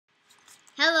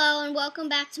Hello and welcome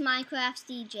back to Minecraft's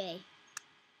DJ. Hey.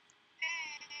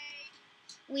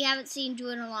 We haven't seen Drew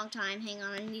in a long time. Hang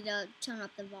on, I need to turn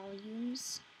up the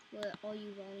volumes. Where all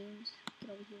you volumes?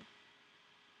 Get over here.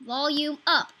 Volume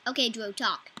up. Okay, Drew,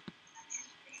 talk.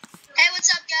 Hey,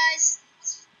 what's up, guys?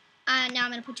 Now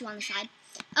I'm gonna put you on the side.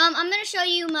 I'm gonna show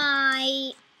you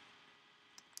my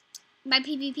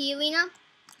PvP arena.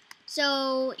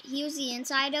 So here's the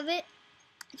inside of it.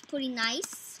 It's pretty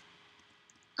nice.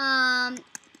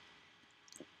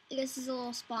 This is a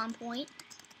little spawn point.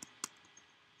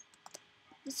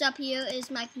 This up here is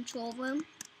my control room.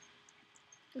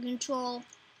 I control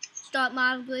start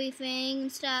mob briefing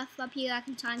and stuff. Up here I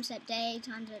can time set day,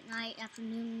 time set night,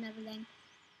 afternoon, and everything.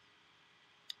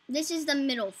 This is the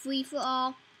middle, free for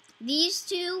all. These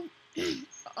two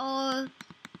are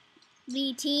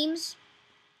the teams.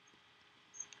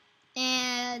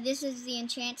 And this is the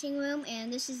enchanting room,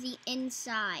 and this is the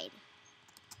inside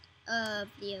of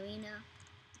the arena.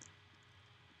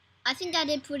 I think I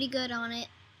did pretty good on it.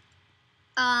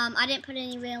 I didn't put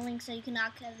any railings so you can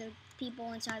knock other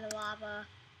people inside the lava.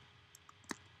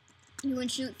 You can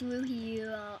shoot through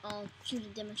here. I'll shoot a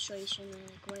demonstration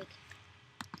really quick.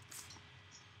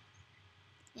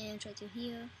 And try through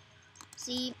here.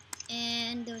 See?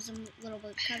 And there's a little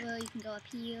bit of cover. You can go up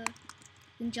here.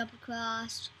 You can jump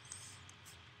across.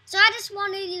 So I just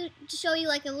wanted to show you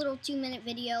like a little 2-minute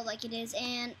video like it is,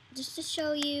 and just to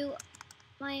show you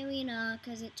my arena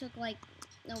because it took like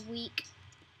a week.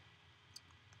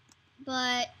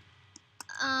 But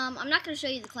I'm not going to show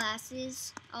you the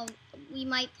classes. We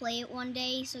might play it one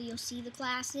day so you'll see the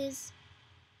classes.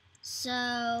 So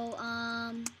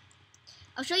I'll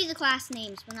show you the class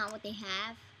names but not what they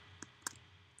have.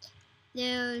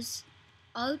 There's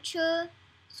Archer,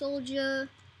 Soldier,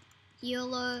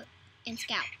 Healer, and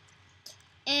Scout.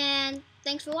 And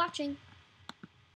thanks for watching.